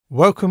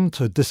Welcome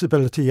to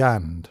Disability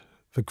and,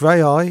 the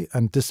Grey Eye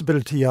and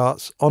Disability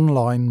Arts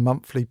online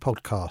monthly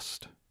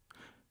podcast,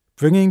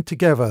 bringing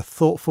together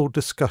thoughtful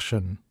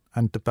discussion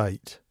and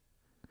debate.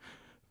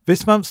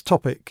 This month's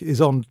topic is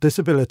on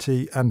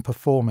disability and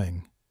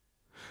performing.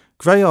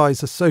 Grey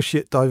Eye's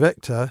Associate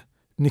Director,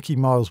 Nikki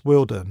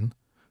Miles-Wilden,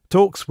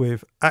 talks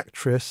with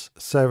actress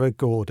Sarah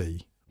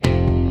Gordy.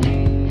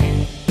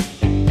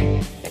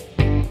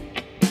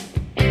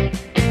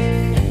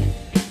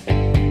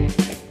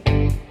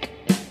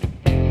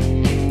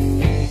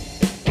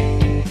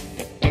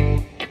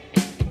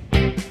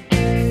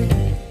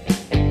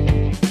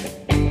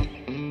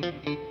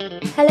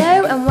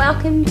 Hello and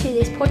welcome to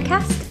this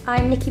podcast.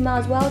 I'm Nikki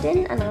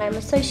Miles-Wilden and I'm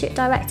Associate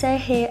Director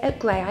here at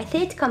Grey Eye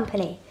Theatre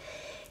Company.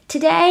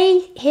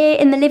 Today, here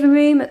in the living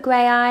room at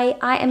Grey Eye,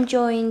 I am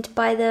joined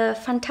by the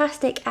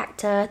fantastic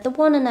actor, the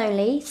one and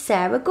only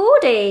Sarah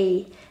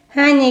Gordy.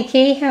 Hi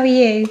Nikki, how are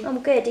you?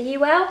 I'm good, are you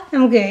well?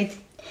 I'm good.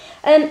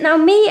 Now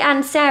me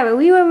and Sarah,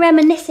 we were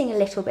reminiscing a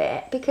little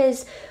bit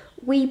because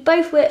we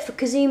both work for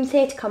Kazoom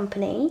Theatre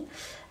Company,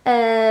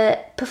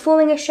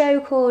 performing a show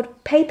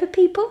called Paper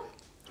People.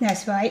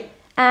 That's right.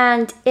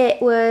 And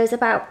it was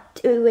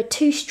about, we were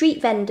two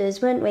street vendors,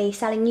 weren't we,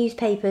 selling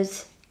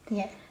newspapers.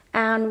 Yeah.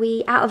 And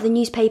out of the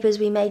newspapers,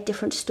 we made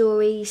different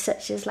stories,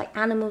 such as like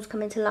animals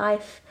coming to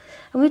life.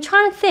 And we were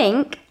trying to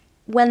think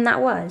when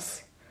that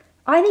was.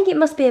 I think it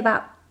must be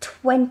about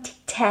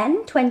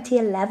 2010,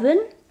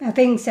 2011. I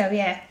think so,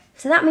 yeah.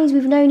 So that means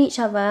we've known each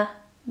other,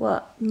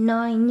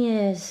 9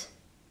 years?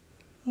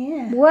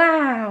 Yeah.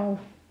 Wow.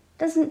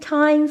 Doesn't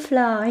time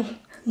fly?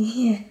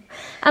 Yeah.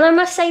 And I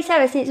must say,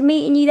 Sarah, since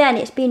meeting you then,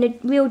 it's been a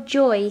real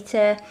joy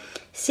to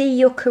see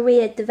your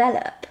career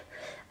develop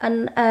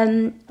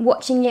and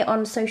watching it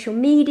on social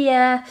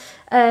media,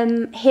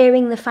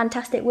 hearing the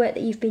fantastic work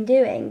that you've been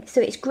doing. So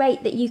it's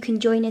great that you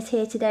can join us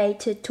here today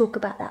to talk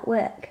about that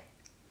work.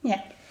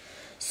 Yeah.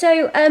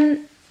 So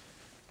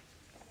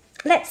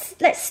let's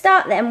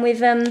start then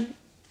with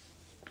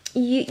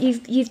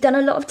you've done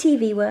a lot of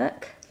TV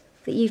work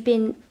that you've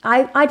been.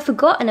 I'd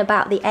forgotten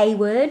about the A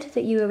Word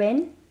that you were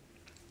in.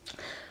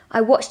 I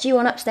watched you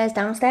on Upstairs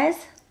Downstairs,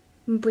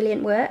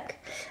 brilliant work.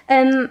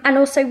 And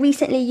also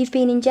recently you've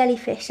been in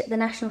Jellyfish at the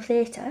National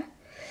Theatre.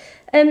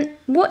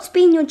 What's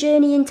been your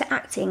journey into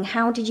acting?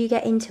 How did you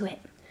get into it?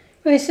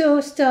 Well, it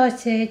all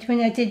started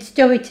when I did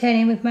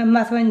storytelling with my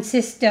mother and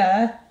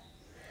sister.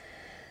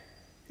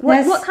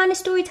 What kind of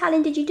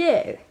storytelling did you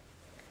do?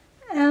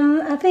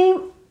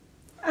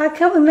 I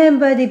can't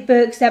remember the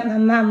books that my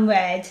mum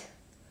read.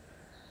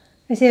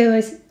 Because it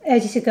was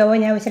ages ago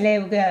when I was a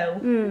little girl.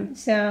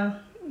 So,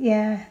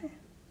 yeah.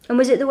 And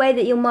was it the way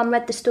that your mum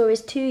read the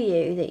stories to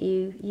you that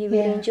you really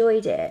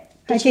enjoyed it?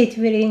 I did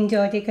really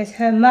enjoy it because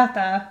her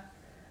mother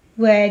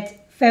read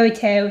fairy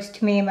tales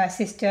to me and my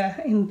sister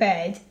in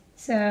bed.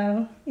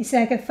 So it's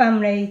like a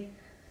family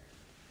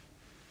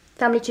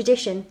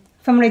tradition.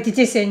 Family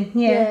tradition,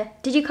 yeah.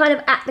 Did you kind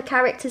of act the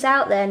characters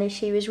out then as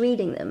she was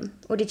reading them?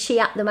 Or did she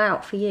act them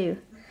out for you?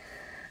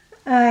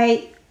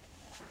 My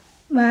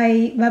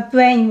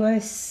brain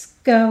was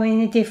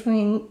going a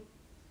different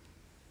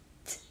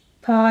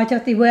part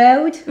of the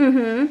world.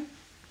 Mm-hmm.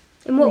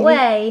 In what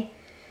way?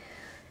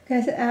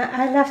 Because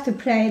I love to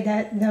play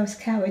those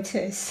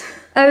characters.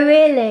 Oh,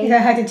 really? If I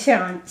had a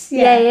chance,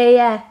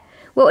 Yeah.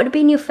 What would have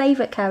been your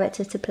favourite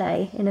character to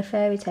play in a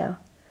fairy tale?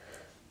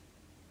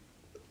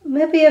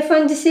 Maybe a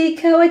fantasy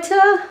character.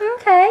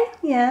 Okay.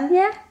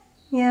 Yeah.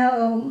 Yeah,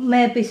 or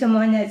maybe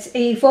someone that's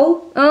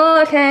evil.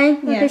 Oh, okay. I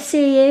Yeah. can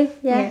see you.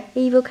 Yeah.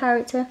 Evil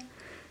character.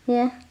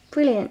 Yeah.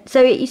 Brilliant.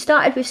 So you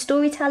started with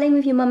storytelling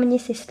with your mum and your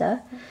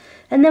sister.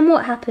 And then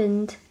what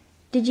happened?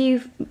 Did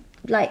you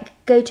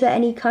go to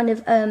any kind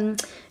of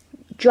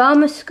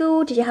drama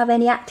school? Did you have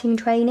any acting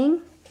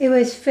training? It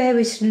was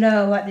very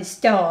slow at the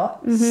start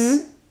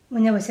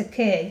when I was a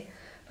kid.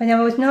 When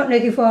I was not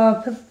looking for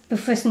a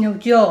professional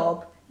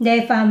job,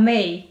 they found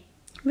me.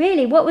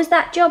 Really? What was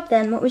that job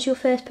then? What was your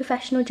first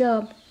professional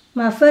job?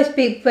 My first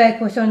big break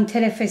was on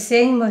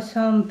television, was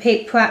on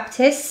Peak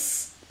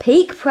Practice.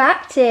 Peak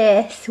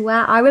Practice.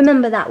 Wow, I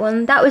remember that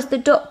one. That was the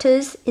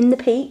doctors in the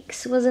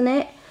peaks, wasn't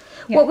it?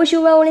 Yeah. What was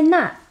your role in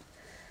that?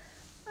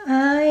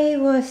 I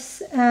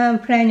was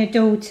playing a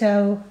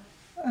daughter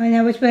and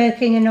I was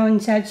working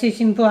alongside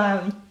Susan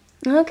Brown.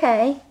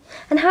 Okay.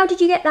 And how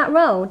did you get that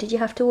role? Did you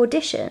have to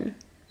audition?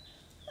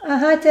 I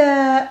had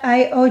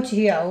an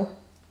audio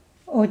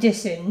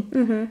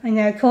audition and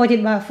I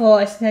recorded my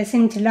voice and they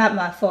seemed to like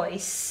my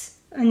voice.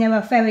 And they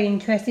were very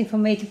interested for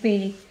me to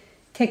be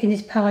taking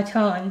this part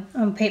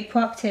on Peak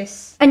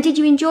Practice. And did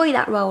you enjoy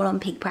that role on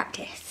Peak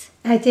Practice?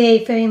 I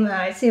did very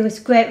much. It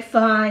was great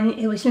fun.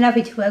 It was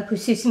lovely to work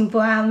with Susan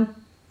Brown.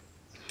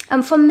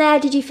 And from there,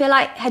 did you feel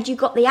like, had you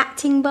got the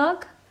acting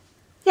bug?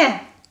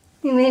 Yeah,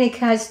 it really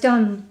cast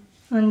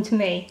onto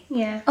me,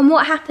 yeah. And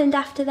what happened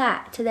after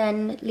that to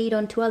then lead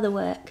on to other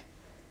work?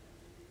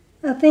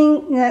 I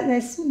think that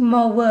there's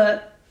more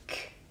work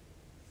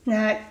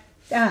that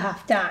I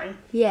have done.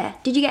 Yeah.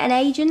 Did you get an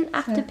agent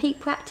after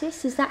Peak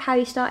Practice? Is that how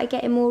you started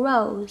getting more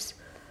roles?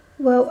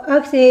 Well,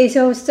 actually, it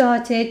all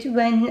started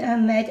when I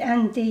met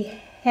Andy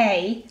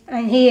Hay,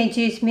 and he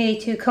introduced me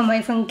to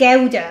Conway from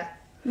Gelder,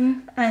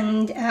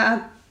 and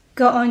I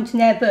got onto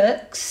their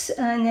books,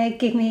 and they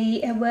give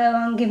me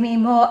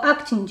more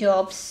acting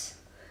jobs,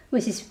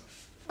 which is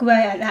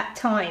great at that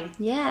time.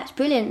 Yeah, it's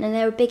brilliant, and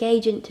they're a big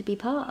agent to be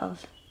part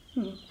of.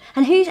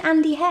 And who's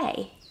Andy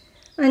Hay?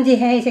 Andy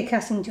Hay is a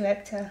casting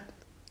director.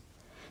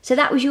 So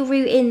that was your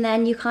route in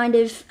then, you kind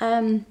of,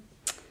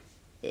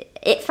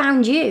 it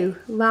found you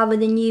rather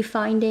than you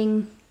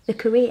finding the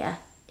career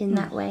in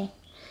that way.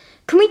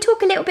 Can we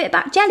talk a little bit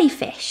about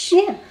Jellyfish?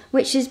 Yeah.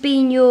 Which has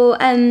been your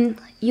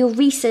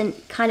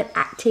recent kind of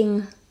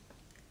acting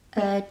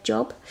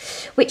job,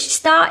 which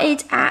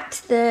started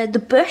at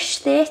the Bush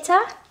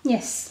Theatre.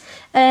 Yes.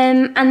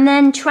 And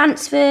then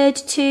transferred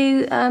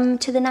to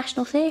the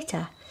National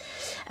Theatre.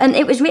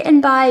 It was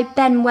written by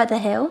Ben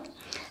Weatherhill.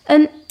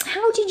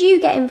 How did you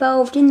get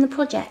involved in the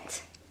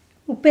project?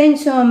 Well, Ben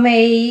saw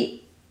me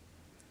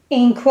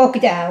in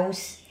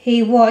Crocodiles.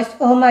 He watched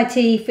all my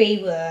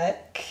TV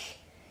work.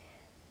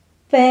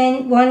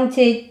 Ben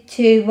wanted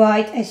to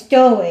write a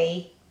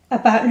story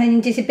about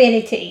learning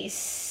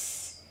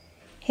disabilities.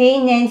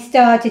 He then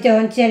started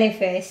on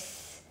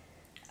Jellyfish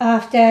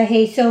after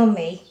he saw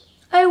me.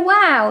 Oh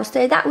wow,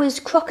 so that was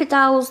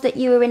Crocodiles that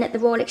you were in at the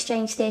Royal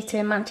Exchange Theatre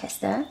in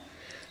Manchester.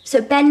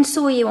 So Ben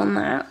saw you on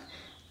that,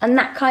 and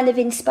that kind of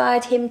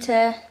inspired him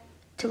to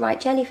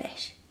write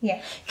Jellyfish. Yeah.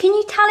 Can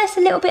you tell us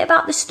a little bit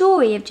about the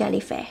story of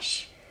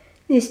Jellyfish?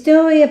 The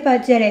story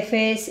about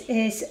Jellyfish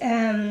is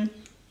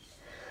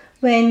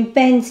when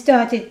Ben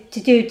started to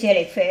do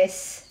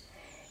Jellyfish,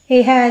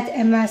 he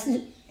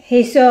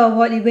saw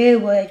what the real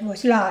world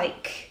was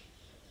like,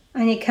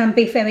 and it can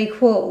be very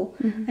cruel,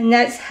 and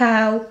that's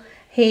how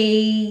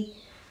he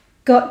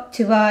got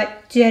to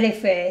write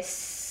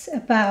Jellyfish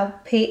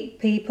about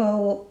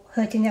people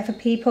hurting other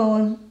people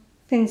and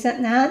things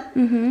like that,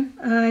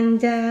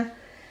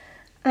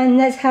 and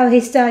that's how he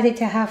started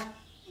to have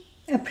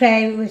a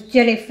play with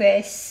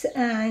Jellyfish,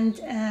 and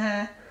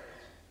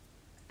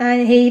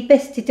he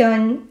based it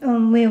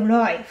on real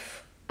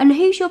life. And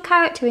who's your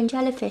character in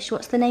Jellyfish?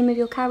 What's the name of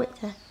your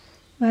character?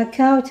 My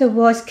character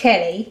was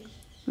Kelly.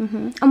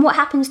 And what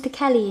happens to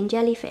Kelly in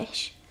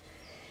Jellyfish?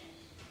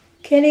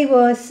 Kelly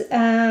was,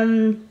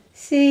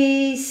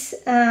 she's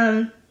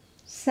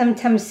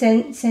sometimes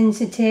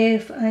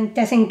sensitive and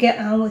doesn't get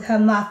on with her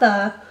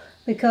mother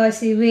because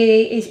she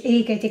really is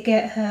eager to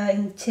get her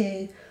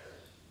into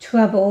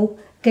trouble,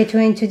 get her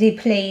into the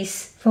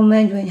police for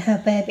murdering her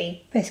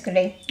baby,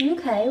 basically.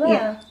 Okay, wow.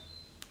 Yeah.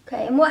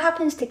 Okay, and what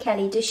happens to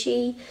Kelly? Does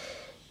she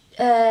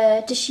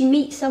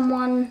meet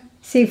someone?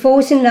 She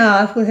falls in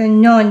love with a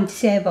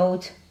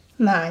non-disabled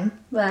man.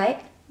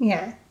 Right.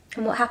 Yeah.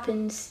 And what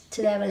happens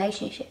to their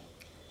relationship?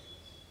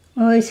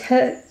 Well,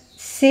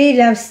 she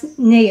loves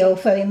Neil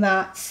very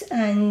much,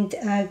 and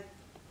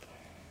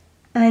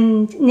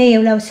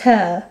Neil loves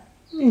her.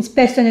 It's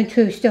based on a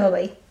true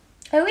story.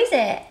 Oh, is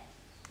it?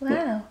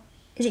 Wow.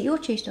 Is it your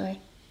true story?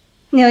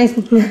 No, it's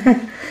not.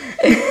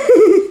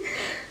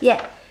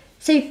 Yeah.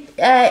 So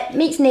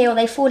meets Neil,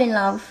 they fall in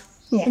love.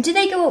 Yeah. And do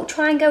they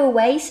try and go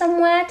away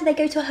somewhere? Do they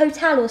go to a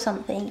hotel or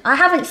something? I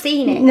haven't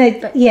seen it. No,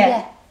 but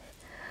yeah.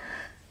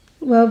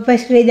 Well,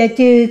 basically they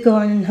do go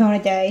on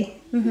holiday,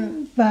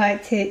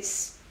 but I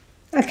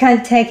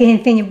can't take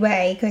anything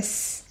away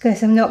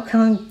because I'm not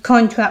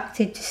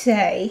contracted to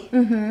say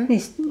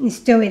this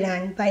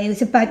storyline, but it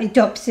was about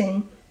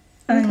adoption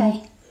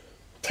and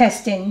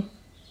testing.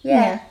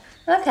 Yeah.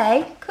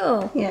 Okay,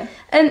 cool. Yeah.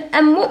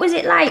 And what was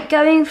it like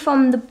going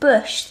from the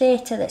Bush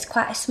Theatre, that's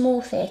quite a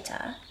small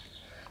theatre,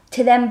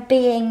 to them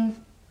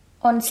being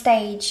on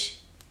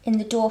stage in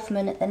the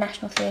Dorfman at the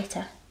National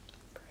Theatre?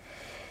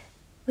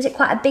 Was it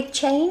quite a big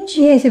change?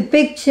 Yeah, it's a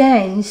big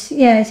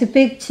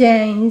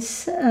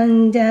change.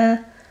 And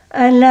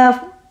I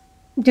love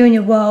doing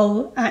a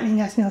role at the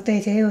National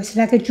Theatre. It was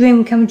like a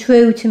dream come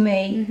true to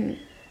me.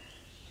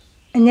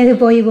 And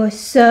everybody was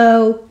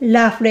so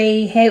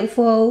lovely,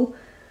 helpful,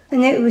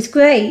 and it was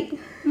great.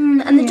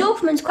 And the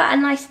Dorfman's quite a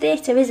nice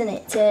theatre, isn't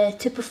it,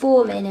 to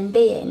perform in and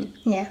be in?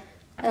 Yeah.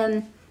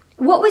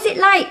 What was it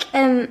like?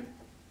 On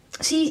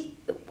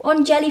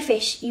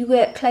Jellyfish, you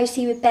work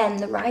closely with Ben,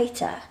 the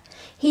writer.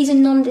 He's a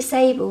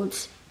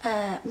non-disabled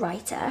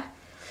writer.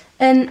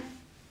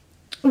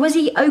 Was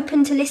he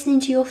open to listening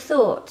to your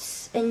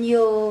thoughts and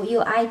your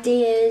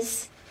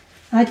ideas?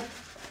 I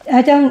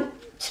don't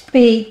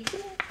speak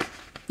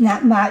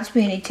that much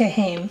really to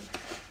him,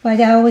 but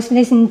I always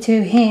listen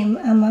to him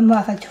and my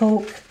mother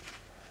talk,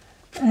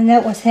 and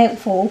that was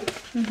helpful.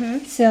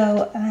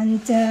 So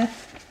and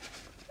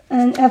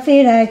I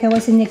feel like I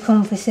was in the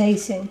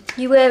conversation.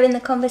 You were in the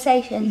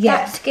conversation? Yeah.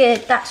 That's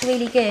good, that's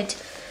really good.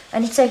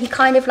 And so he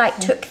kind of like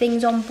took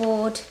things on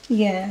board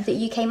Yeah. that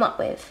you came up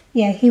with?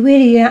 Yeah, he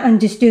really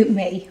understood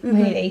me,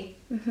 really.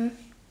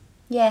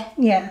 Yeah.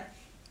 Yeah.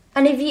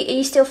 And are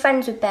you still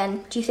friends with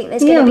Ben? Do you think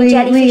there's going to be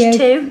Jellyfish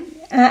 2?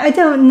 I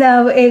don't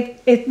know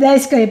if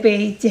there's going to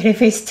be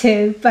Jellyfish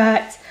 2,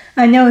 but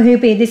I know he'll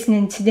be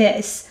listening to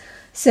this.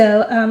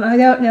 So I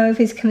don't know if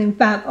he's coming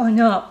back or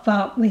not,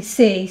 but we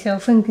see. So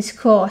fingers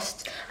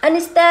crossed. And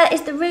is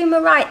the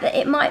rumour right that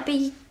it might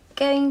be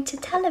going to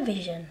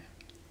television?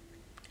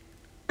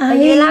 Are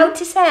you allowed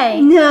to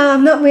say? No,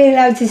 I'm not really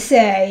allowed to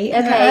say.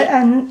 Okay.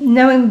 And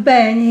knowing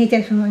Ben, he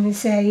doesn't want to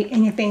say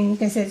anything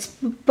because it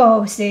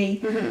spoils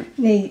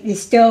the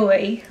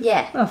story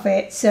of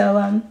it.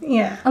 So,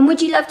 yeah. And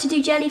would you love to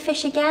do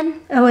Jellyfish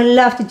again? I would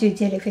love to do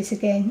Jellyfish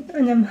again.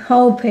 And I'm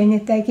hoping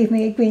if they give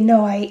me a green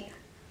light.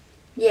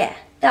 Yeah,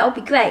 that would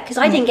be great because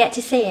I didn't get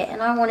to see it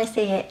and I want to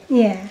see it.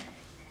 Yeah.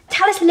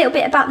 Tell us a little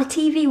bit about the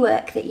TV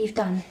work that you've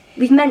done.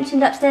 We've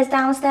mentioned Upstairs,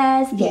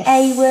 Downstairs, Yes. The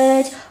A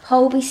Word,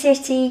 Holby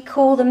City,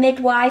 Call the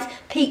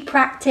Midwife, Peak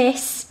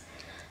Practice.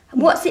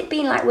 What's it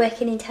been like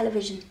working in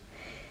television?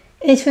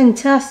 It's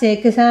fantastic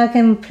because I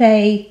can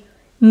play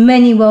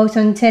many roles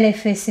on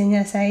television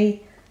as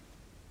I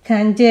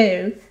can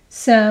do.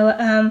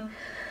 So,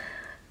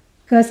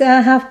 because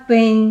I have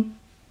been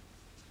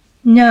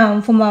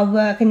known for my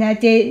work and I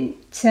did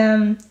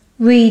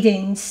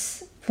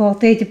readings for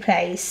theatre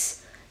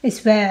plays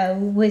as well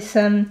with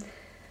some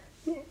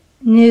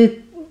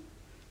new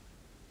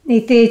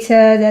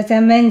theatre that I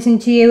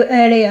mentioned to you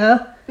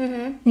earlier,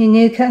 the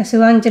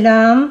Newcastle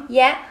Underarm.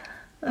 Yeah.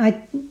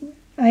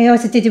 I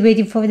also did a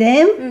reading for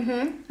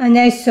them, and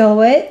they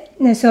saw it.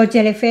 They saw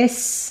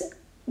Jellyfish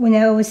when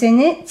I was in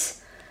it,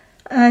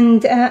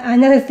 and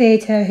another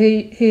theatre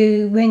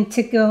who went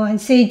to go and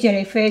see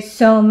Jellyfish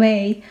saw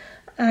me,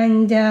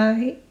 and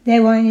they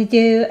wanted to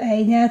do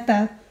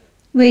another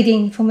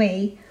reading for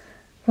me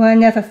for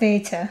another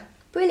theatre.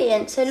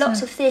 Brilliant. So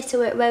lots of theatre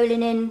work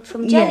rolling in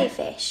from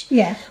Jellyfish.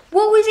 Yeah.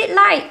 What was it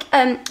like?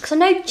 Because I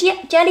know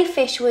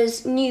Jellyfish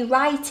was new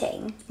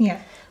writing. Yeah.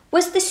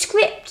 Was the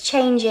script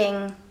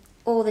changing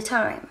all the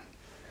time?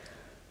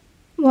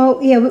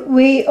 Well, yeah,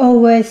 we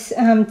always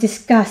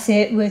discuss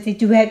it with the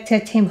director,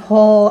 Tim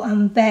Hall,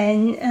 and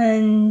Ben,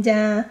 and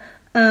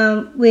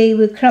we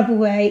would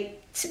collaborate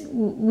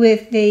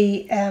with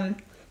the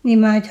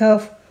amount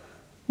of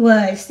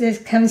words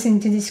that comes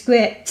into the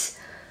script.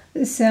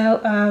 So,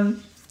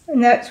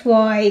 and that's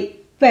why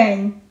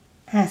Ben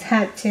has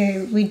had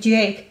to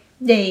rejig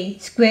the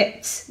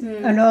scripts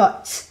a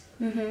lot.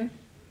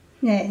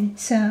 Then,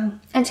 so.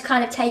 And to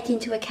kind of take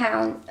into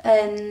account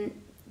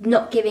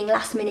not giving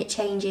last minute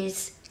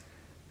changes.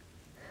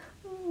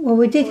 Well,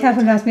 we did have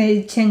a last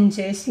minute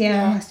changes,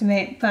 I must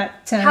admit, but...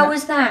 How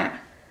was that?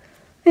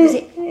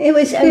 It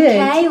was good.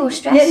 Okay or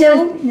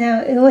stressful?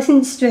 No, it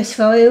wasn't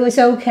stressful. It was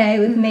okay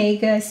with me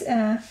because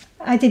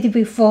I did it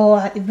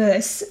before at the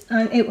bus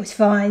and it was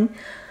fine.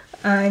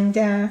 And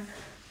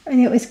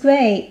it was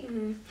great.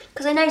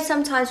 Because I know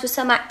sometimes for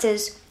some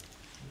actors,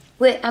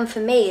 and for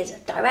me as a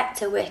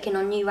director working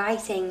on new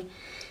writing,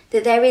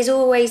 that there is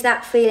always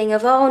that feeling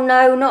of, oh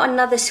no, not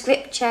another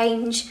script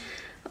change.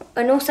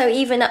 And also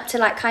even up to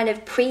like kind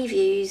of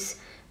previews,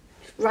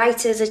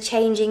 writers are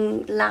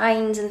changing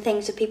lines and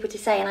things for people to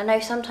say. And I know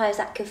sometimes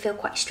that can feel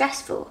quite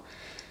stressful.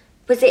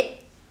 Was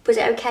it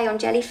okay on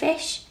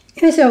Jellyfish?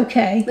 It was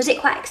okay. Was it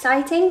quite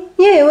exciting?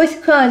 Yeah, it was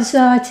quite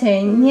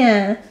exciting,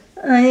 yeah.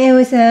 And it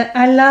was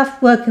I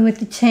loved working with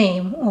the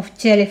team of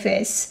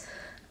Jellyfish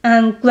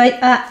and great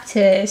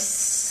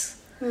actors.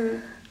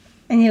 And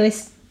it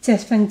was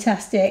just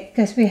fantastic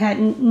because we had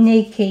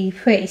Nikki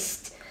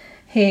Priest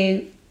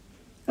who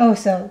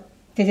also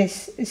did a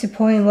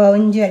supporting role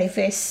in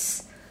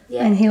Jellyfish.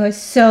 Yeah. And he was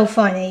so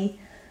funny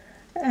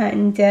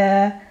and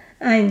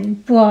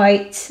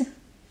bright.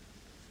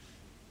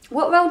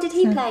 What role did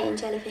he play in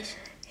Jellyfish?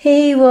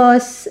 He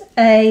was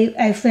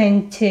a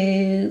friend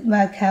to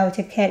Mark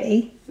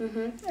Kelly.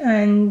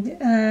 And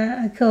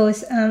of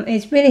course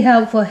it's really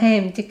hard for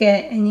him to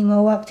get any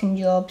more acting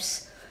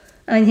jobs,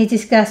 and he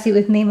discussed it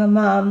with me and my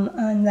mum,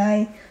 and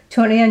I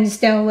totally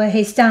understand where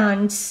he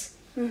stands.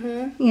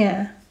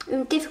 Yeah.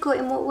 Difficult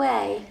in what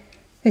way?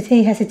 Because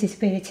he has a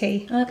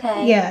disability.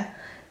 Okay. Yeah,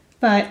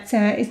 but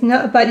it's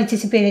not about the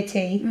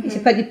disability, it's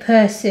about the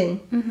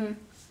person.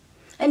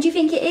 And do you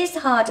think it is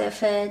harder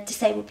for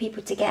disabled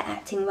people to get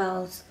acting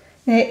roles?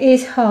 It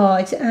is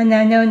hard, and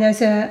I know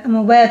I'm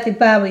aware of the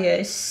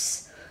barriers,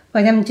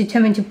 but I'm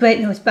determined to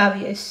break those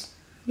barriers.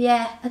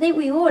 Yeah, I think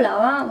we all are,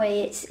 aren't we?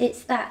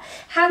 It's that.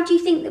 How do you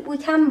think that we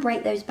can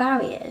break those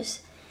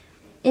barriers?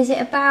 Is it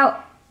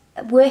about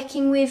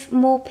working with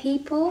more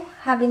people,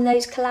 having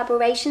those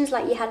collaborations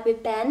like you had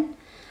with Ben,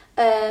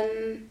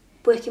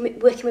 working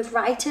with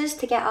writers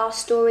to get our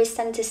stories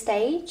centre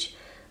stage?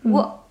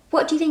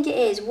 What do you think it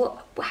is?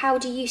 How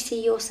do you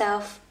see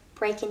yourself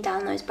breaking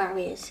down those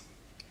barriers?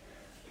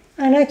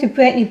 I like to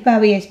break the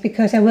barriers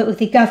because I work with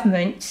the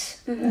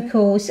government, of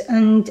course,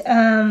 and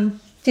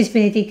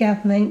disability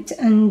government,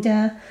 and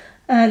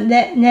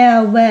they're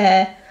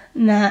aware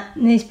that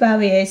these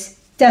barriers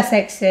does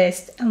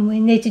exist, and we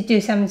need to do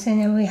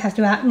something, and we have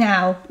to act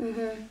now.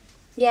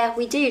 Yeah,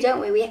 we do, don't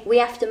we? We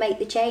have to make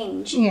the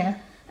change. Yeah.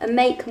 And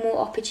make more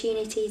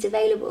opportunities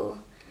available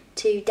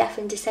to deaf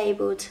and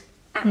disabled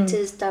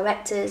actors,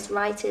 directors,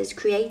 writers,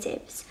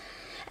 creatives.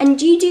 And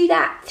do you do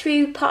that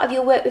through part of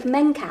your work with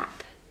MenCap?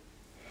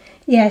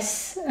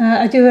 Yes,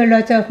 I do a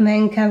lot of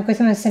makeup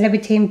because I'm a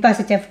celebrity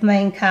ambassador for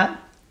makeup.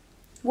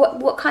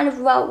 What kind of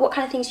role? What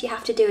kind of things do you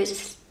have to do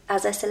as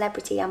a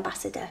celebrity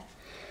ambassador?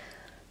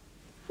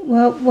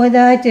 Well, what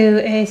I do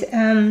is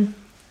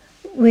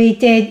we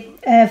did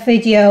a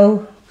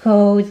video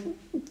called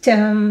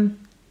Getting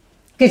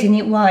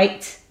It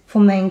Right for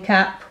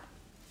makeup.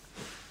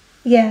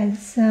 Yeah,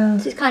 so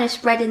it's kind of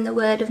spreading the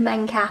word of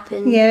MenCap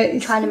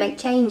and trying to make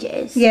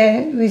changes.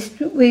 Yeah,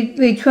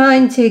 we're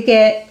trying to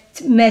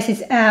get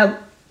message out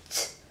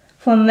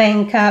from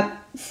MenCap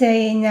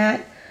saying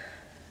that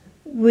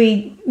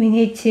we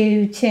need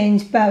to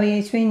change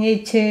barriers. We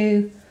need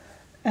to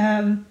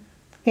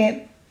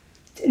get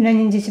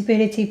learning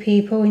disability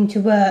people into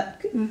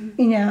work. You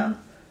know,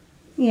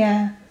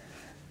 yeah.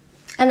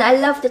 And I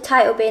love the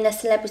title being a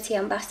celebrity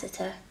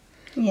ambassador.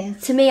 Yeah.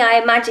 To me, I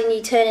imagine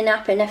you turning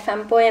up in a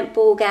flamboyant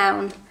ball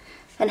gown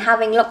and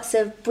having lots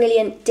of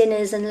brilliant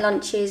dinners and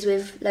lunches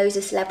with loads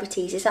of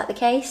celebrities. Is that the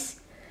case?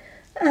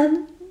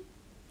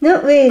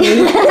 Not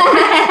really. No,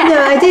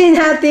 I didn't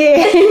have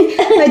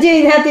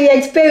the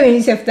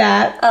experience of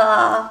that.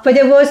 But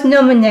I was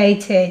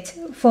nominated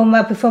for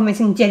my performance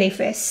in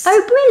Jellyfish.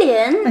 Oh,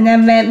 brilliant! And I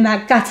met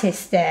Mark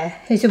Gatiss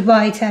there, who's a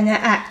writer and an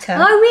actor.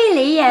 Oh,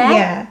 really? Yeah.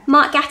 Yeah.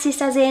 Mark Gatiss,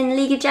 as in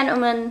League of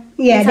Gentlemen.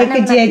 Yeah,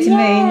 League of Gentlemen,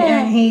 yeah.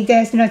 and he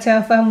does a lot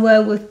of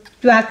work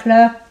with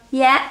Dracula.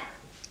 Yeah.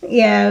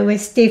 Yeah, with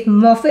Stephen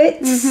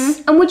Moffat.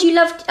 Mm-hmm. And would you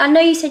love? I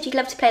know you said you'd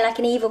love to play like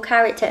an evil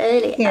character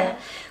earlier. Yeah.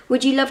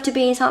 Would you love to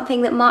be in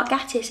something that Mark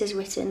Gatiss has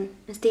written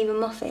and Stephen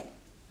Moffat?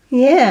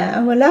 Yeah,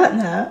 I would like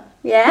that.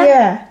 Yeah.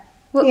 Yeah.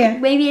 Yeah.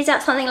 Maybe is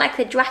that something like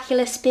the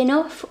Dracula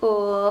spin-off,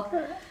 or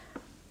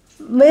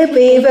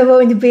maybe if I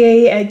want to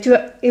be a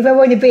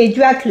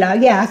Dracula,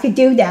 yeah, I could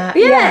do that.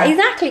 Yeah,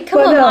 exactly.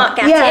 Come on, Mark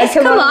Gatiss. Yeah,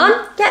 come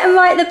on, get him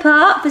right the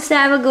part for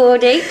Sarah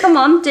Gordy. Come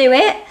on, do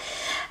it.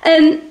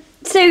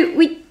 So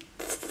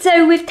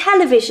with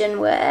television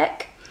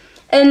work,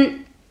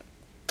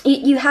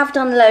 you have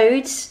done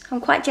loads.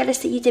 I'm quite jealous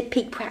that you did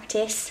Peak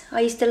Practice. I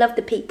used to love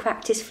the Peak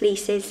Practice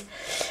fleeces.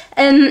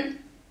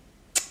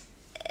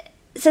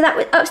 So that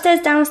was Upstairs,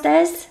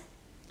 Downstairs.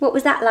 What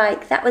was that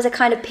like? That was a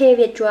kind of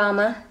period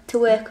drama to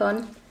work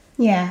on.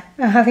 Yeah,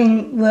 I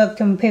haven't worked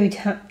on period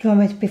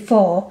dramas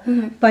before,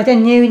 but I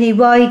knew the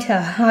writer,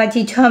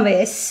 Hardy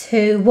Thomas,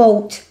 who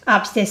wrote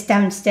Upstairs,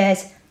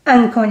 Downstairs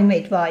and Corner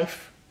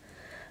Midwife.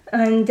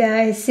 And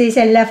she's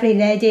a lovely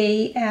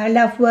lady. I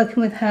love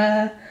working with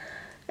her.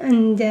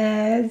 And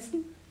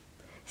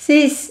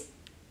she's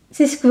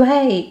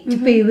great to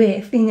be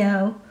with, you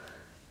know.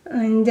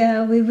 And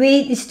we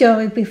read the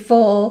story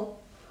before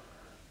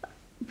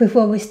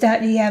we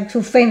start the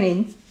actual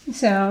filming.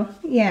 So,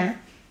 yeah.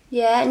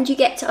 Yeah, and you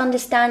get to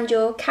understand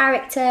your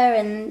character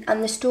and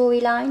the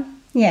storyline?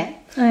 Yeah,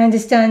 I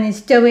understand the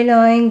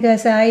storyline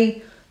because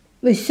I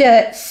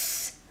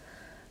researched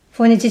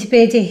for the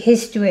disability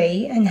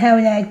history and how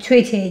they are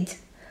treated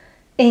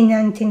in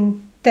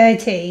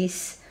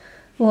 1930s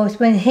was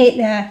when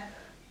Hitler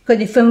got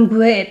the firm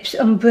grips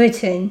on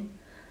Britain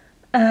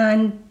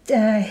and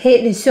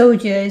Hitler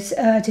soldiers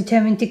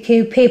determined to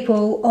kill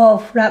people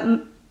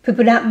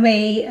like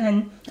me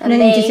and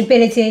learning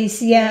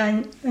disabilities,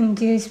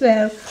 and you as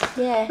well.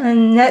 Yeah.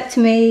 And that to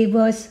me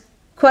was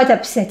quite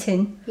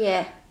upsetting.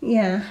 Yeah.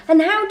 Yeah.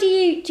 And how do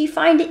you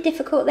find it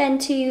difficult then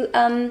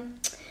to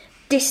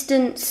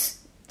distance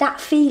that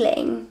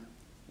feeling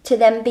to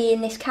them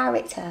being this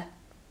character?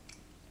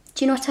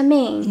 Do you know what I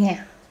mean?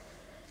 Yeah.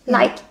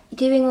 Like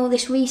doing all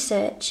this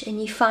research and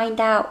you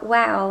find out,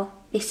 wow,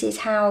 this is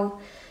how,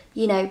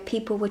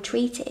 people were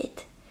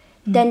treated.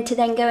 Then to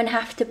then go and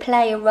have to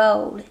play a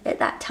role at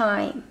that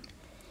time.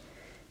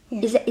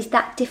 Yeah. Is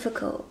that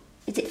difficult?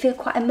 Does it feel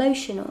quite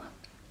emotional?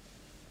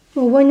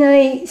 Well, when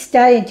I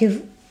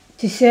started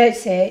to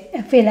search it,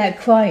 I feel like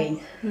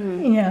crying,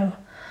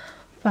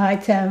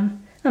 But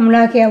I'm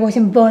lucky I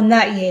wasn't born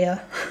that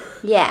year.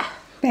 Yeah.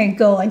 Thank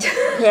God.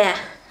 Yeah,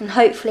 and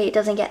hopefully it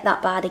doesn't get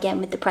that bad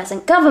again with the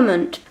present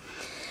government.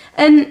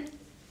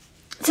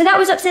 So that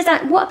was Upstairs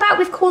Down. What about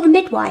with Call the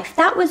Midwife?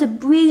 That was a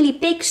really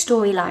big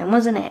storyline,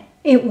 wasn't it?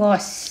 It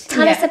was.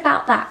 Tell us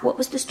about that. What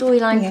was the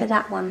storyline for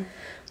that one?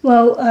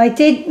 Well, I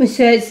did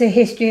research the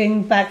history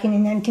back in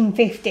the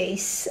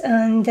 1950s,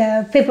 and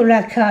people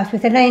like us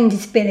with learning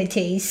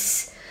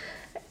disabilities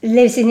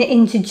lives in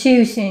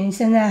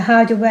institutions and they're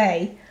hard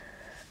away.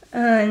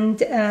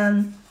 And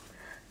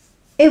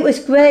it was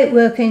great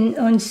working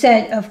on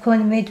set of Call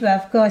the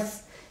Midwife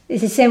because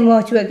it's the same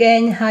writer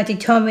again, Hardy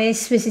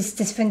Thomas, which is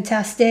just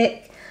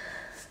fantastic.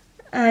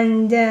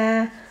 And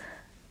then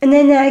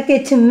I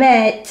get to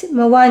meet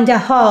Miranda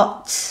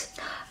Hart.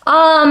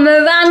 Oh,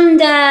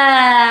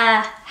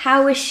 Miranda!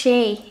 How was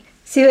she?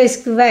 She was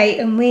great,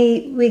 and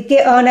we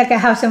get on like a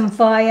house on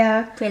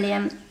fire.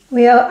 Brilliant.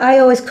 I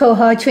always call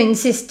her twin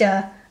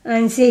sister,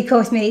 and she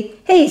calls me,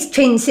 hey, it's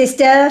twin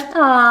sister.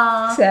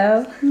 Ah,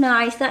 so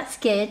nice. That's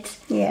good.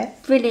 Yeah,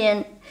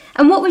 brilliant.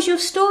 And what was your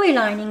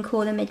storyline in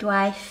Call the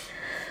Midwife?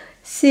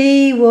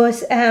 She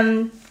was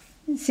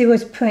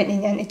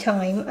pregnant at the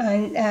time,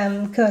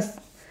 and because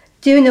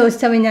during those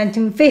time in the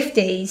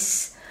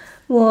 1950s,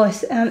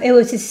 was it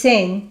was a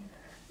sin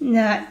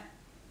that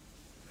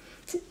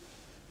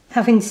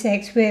having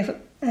sex with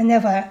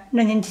another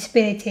learning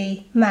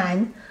disability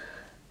man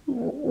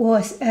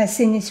was a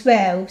sin as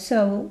well.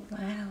 So Wow.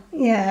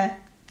 yeah,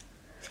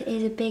 So it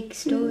is a big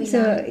storyline.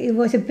 so it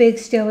was a big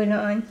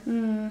storyline.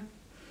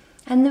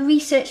 And the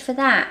research for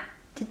that,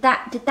 did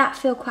that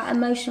feel quite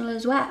emotional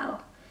as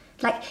well?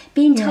 Like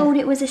being told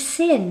it was a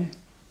sin.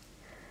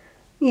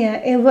 Yeah,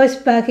 it was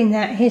back in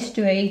that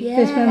history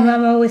because my Yeah.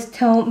 mum always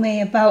told me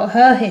about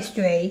her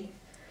history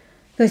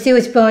because she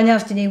was born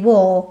after the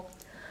war,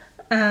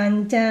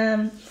 and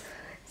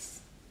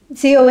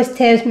she always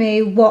tells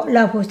me what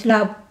love was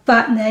like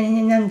back then in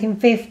the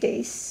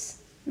 1950s.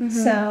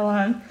 So,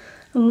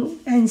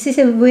 and she's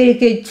a really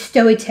good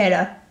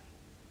storyteller.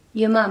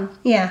 Your mum?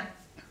 Yeah,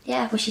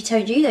 Yeah, well, she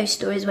told you those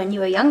stories when you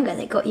were younger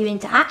that got you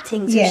into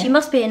acting, so Yeah. she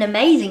must be an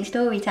amazing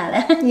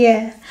storyteller.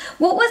 yeah.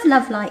 What was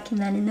love like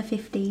then in the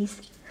 50s?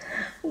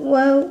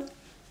 Well,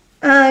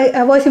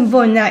 I wasn't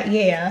born that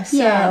year,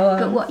 so.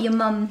 But what your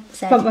mum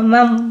said. But my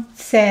mum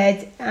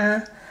said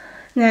that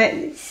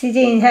she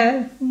didn't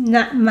have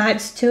that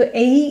much to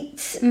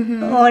eat.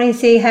 Only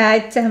she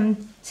had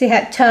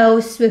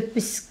toast with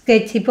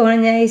biscotti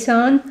bolognese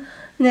on,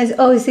 and that's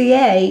all she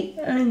ate.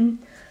 And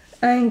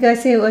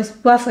because it was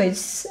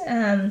buffers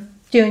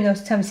during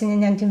those times in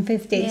the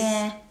 1950s.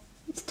 Yeah,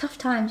 it's tough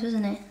times,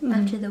 wasn't it,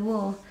 after the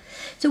war?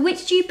 So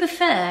which do you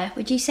prefer?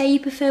 Would you say you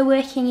prefer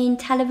working in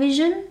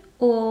television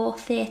or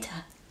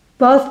theatre?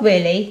 Both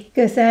really,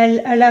 because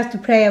I love to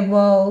play a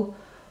role,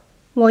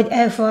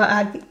 whatever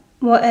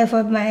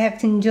my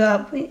acting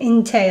job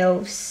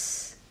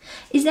entails.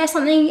 Is there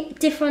something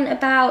different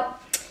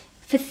about,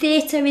 for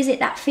theatre, is it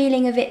that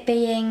feeling of it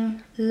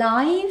being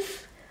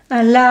live?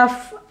 I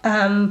love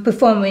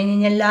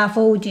performing in a live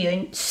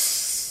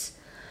audience,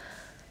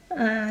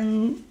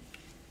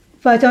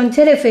 but on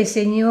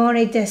television you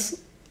only just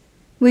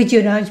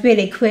visualise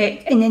really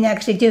quick and then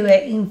actually do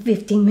it in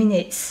 15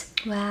 minutes.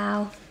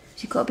 Wow,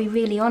 so you've got to be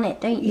really on it,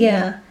 don't you?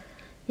 Yeah.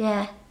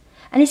 Yeah.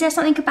 And is there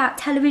something about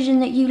television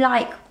that you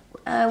like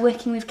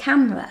working with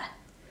camera?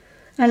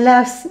 I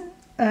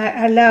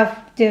love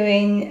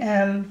doing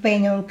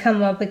being on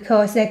camera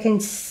because I can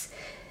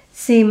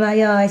see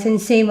my eyes and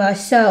see my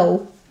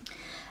soul.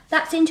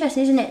 That's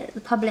interesting, isn't it? That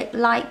the public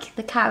like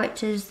the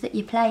characters that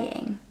you're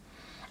playing.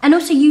 And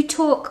also you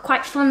talk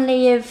quite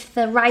fondly of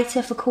the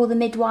writer for Call the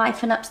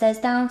Midwife and Upstairs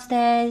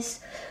Downstairs.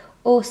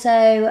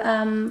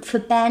 Also for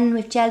Ben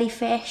with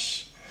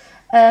Jellyfish.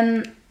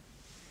 So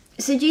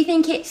do you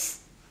think it's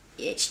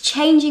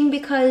changing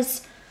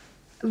because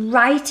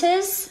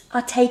writers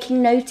are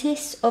taking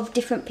notice of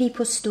different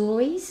people's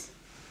stories?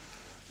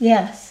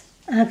 Yes,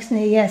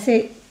 actually, yes,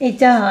 it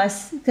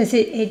does, because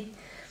it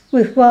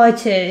with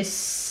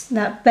writers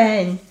like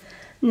Ben,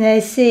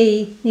 they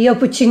see the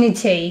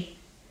opportunity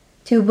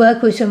to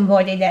work with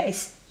somebody that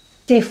is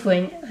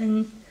different,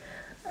 and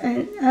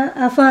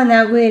I find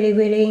that really,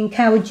 really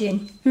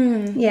encouraging.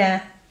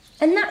 Yeah.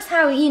 And that's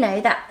how,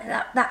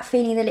 that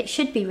feeling that it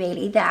should be,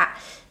 really, that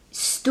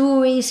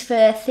stories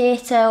for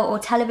theatre or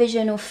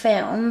television or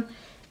film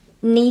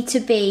need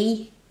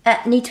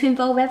to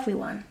involve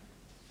everyone.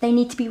 They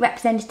need to be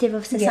representative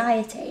of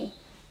society.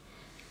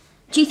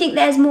 Do you think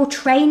there's more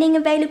training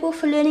available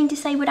for learning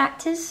disabled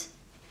actors?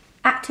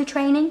 Actor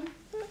training?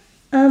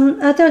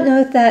 I don't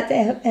know if that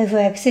ever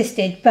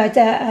existed, but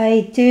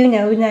I do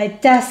know that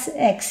it does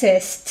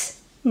exist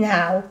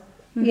now.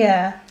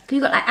 Yeah.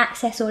 You've got like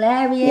access all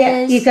areas.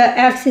 Yeah, you got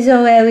access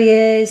all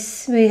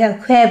areas. We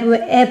have clever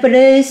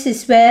enablers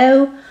as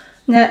well.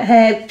 That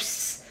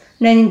helps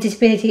learning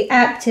disability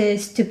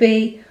actors to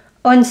be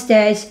on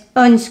stage,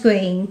 on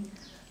screen.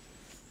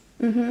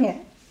 Yeah.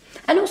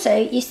 And also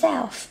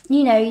yourself,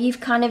 you've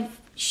kind of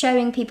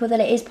showing people that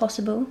it is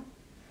possible.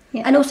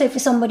 Yeah. And also for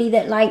somebody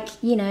that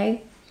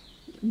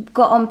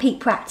got on peak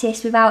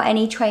practice without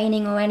any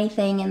training or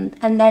anything,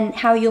 and then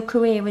how your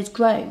career has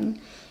grown,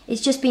 it's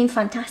just been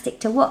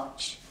fantastic to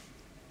watch.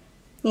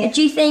 Yeah.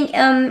 Do you think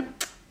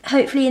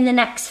hopefully in the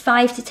next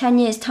 5 to 10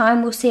 years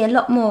time we'll see a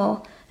lot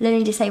more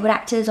learning disabled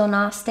actors on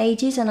our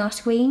stages and our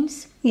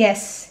screens?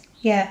 Yes,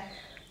 yeah,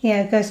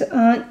 because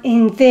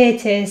in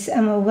theatres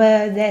I'm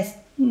aware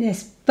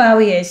there's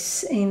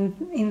barriers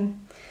in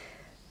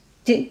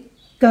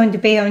going to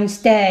be on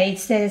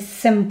stage. There's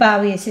some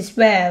barriers as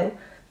well,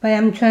 but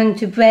I'm trying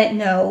to break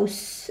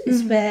those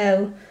as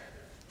well.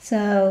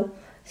 So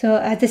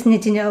I just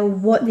need to know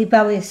what the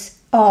barriers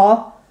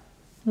are,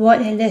 what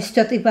the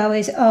destructive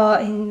barriers are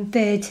in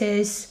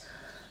theatres,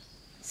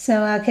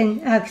 so I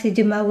can actually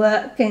do my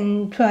work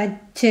and try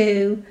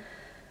to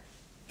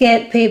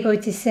get people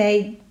to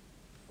say,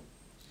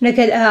 look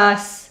at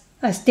us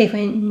as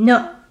different,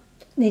 not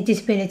the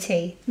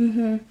disability.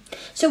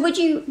 So would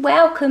you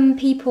welcome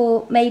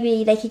people,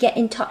 maybe they could get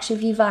in touch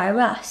with you via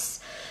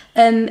us,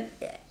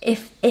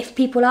 if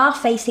people are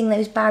facing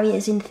those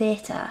barriers in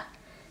theatre,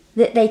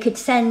 that they could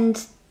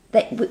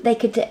they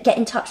could get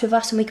in touch with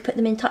us and we could put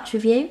them in touch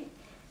with you,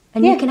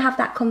 and you can have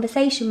that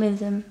conversation with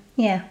them?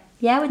 Yeah.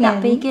 Yeah, would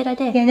that be a good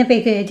idea? Yeah, that'd be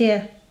a good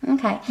idea.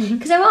 Okay.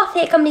 Because there are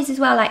theatre companies as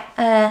well,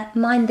 like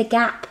Mind the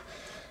Gap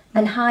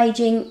and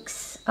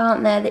Hijinks,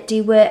 aren't there, that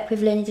do work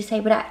with learning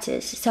disabled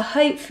actors. So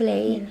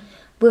hopefully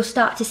we'll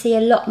start to see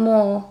a lot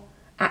more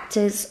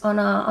actors on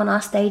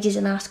our stages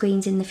and our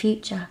screens in the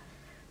future.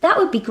 That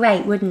would be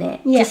great, wouldn't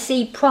it? Yeah. To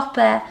see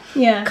proper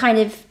kind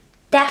of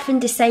deaf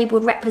and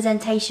disabled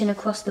representation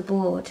across the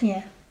board.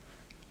 Yeah.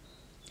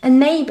 And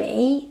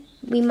maybe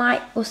we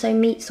might also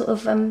meet sort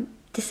of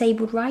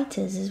disabled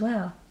writers as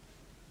well.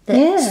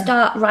 That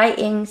start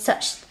writing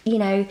such,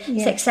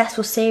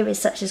 successful series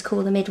such as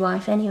Call the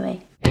Midwife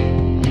anyway.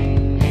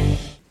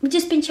 We've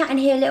just been chatting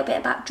here a little bit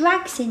about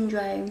drag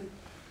syndrome.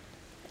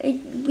 Were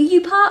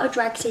you part of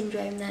drag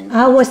syndrome then?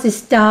 I was the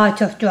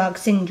start of drag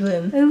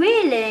syndrome. Oh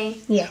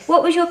really? Yes.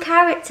 What was your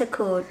character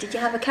called? Did you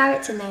have a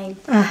character name?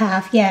 I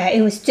have, yeah.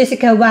 It was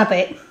Jessica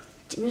Rabbit.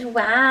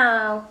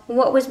 Wow.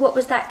 What was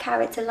that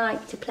character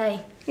like to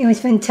play? It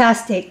was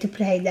fantastic to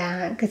play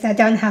that because I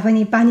don't have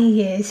any bunny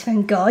ears,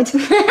 thank God.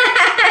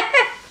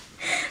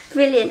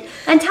 Brilliant.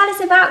 And tell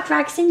us about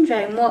drag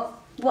syndrome. What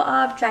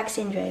are drag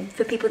syndrome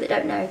for people that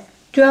don't know?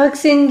 Drag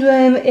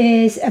syndrome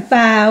is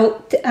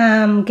about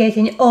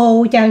getting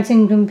all Down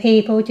syndrome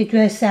people to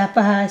dress up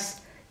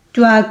as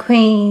drag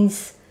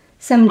queens.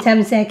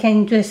 Sometimes they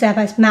can dress up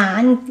as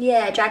man.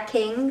 Yeah, drag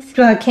kings.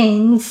 Drag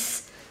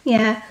kings,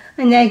 yeah.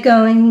 And they're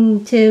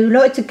going to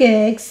lots of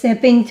gigs.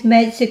 They've been to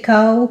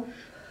Mexico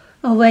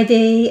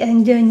already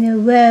and doing the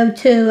world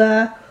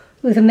tour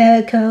with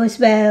America as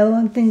well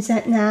and things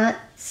like that.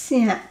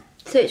 Yeah.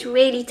 So it's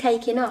really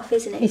taking off,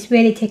 isn't it? It's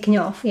really taking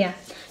off, yeah.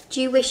 Do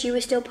you wish you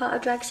were still part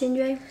of drag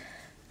syndrome?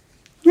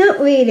 Not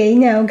really,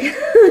 no,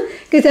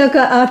 because I've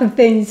got other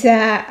things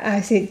that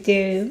I should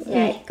do.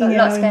 Yeah, you've got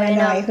lots in my going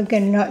life. I've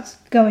got lots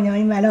going on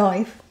in my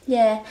life.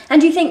 Yeah.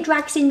 And do you think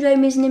drag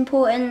syndrome is an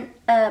important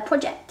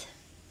project?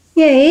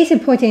 Yeah, it is an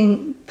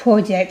important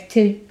project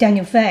to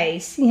Daniel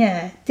Face.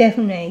 Yeah,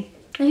 definitely.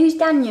 And who's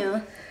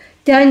Daniel?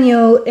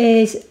 Daniel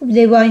is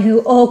the one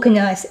who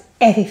organised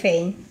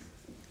everything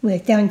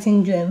with Down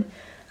syndrome.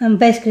 And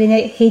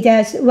basically he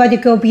does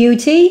Radical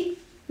Beauty.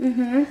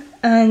 Mm-hmm.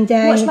 And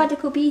what's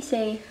Radical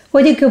Beauty?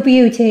 Radical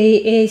Beauty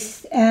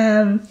is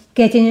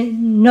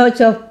getting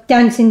lots of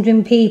Down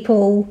syndrome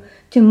people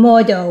to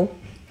model.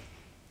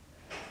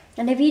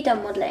 And have you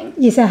done modelling?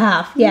 Yes, I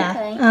have, yeah.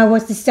 Okay. I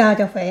was the start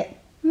of it.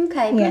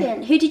 Okay,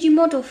 brilliant. Who did you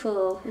model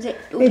for? Was it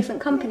all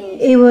different companies?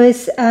 It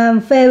was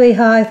Very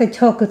High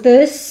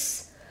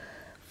Photographers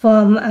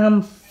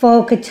from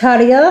Folk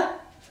Italia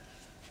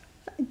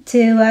to,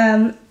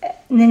 and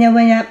then I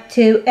went up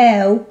to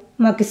Elle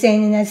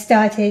magazine and I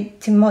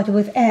started to model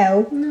with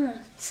Elle. Nice.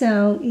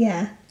 So,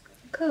 yeah.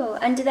 Cool.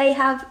 And do they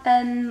have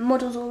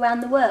models all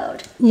around the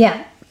world?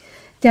 Yeah.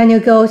 Daniel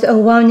goes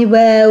around the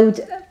world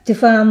to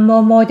find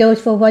more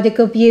models for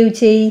Radical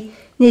Beauty.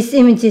 These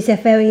images are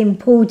very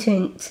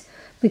important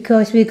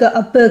because we got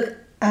a book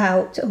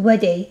out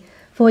already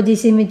for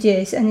these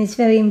images, and it's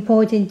very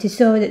important to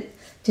show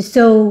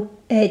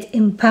it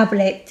in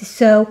public, to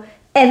show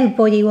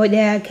everybody what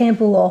they are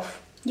capable of.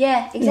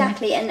 Yeah,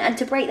 exactly. Yeah. And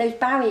to break those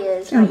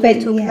barriers, like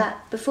you talked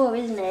about before,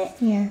 isn't it?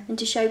 Yeah. And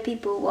to show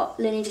people what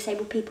learning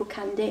disabled people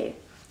can do.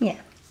 Yeah.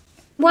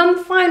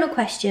 One final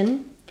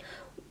question.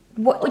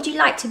 What would you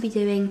like to be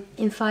doing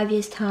in 5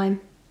 years' time?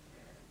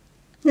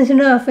 There's a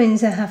lot of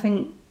things I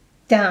haven't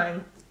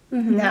done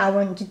that I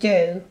want to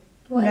do.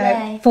 What are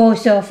they?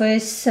 Force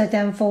office. I've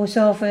done force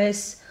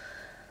office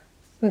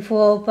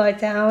before,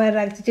 but now I'd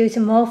like to do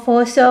some more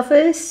force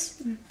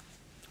office.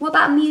 What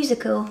about a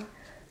musical?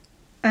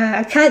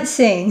 I can't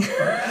sing,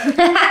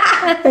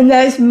 and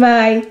that's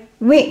my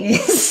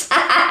weakness.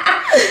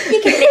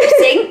 You can lip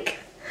sync.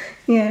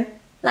 Yeah.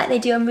 Like they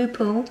do on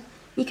RuPaul.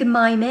 You can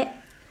mime it.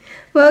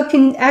 Well,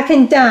 I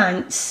can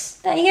dance.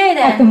 There you go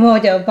then. I can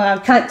model, but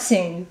I can't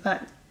sing.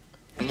 But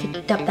I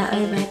could dub that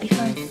over, it'd be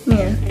fine.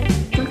 Yeah.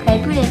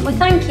 Okay, brilliant. Well,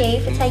 thank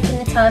you for taking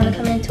the time and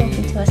coming and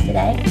talking to us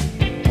today.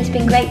 It's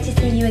been great to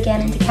see you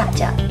again and to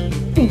catch up.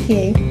 Thank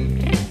you.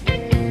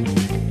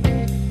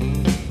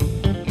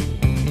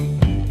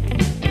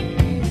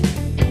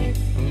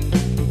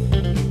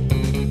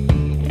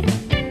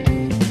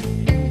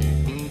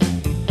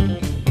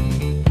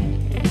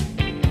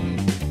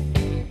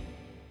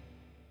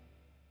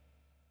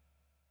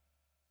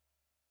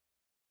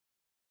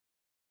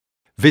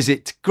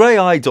 Visit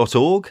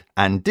greyeye.org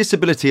and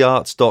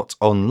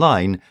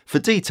disabilityarts.online for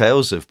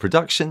details of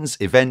productions,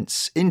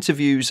 events,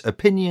 interviews,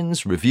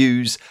 opinions,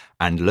 reviews,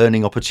 and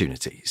learning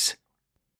opportunities.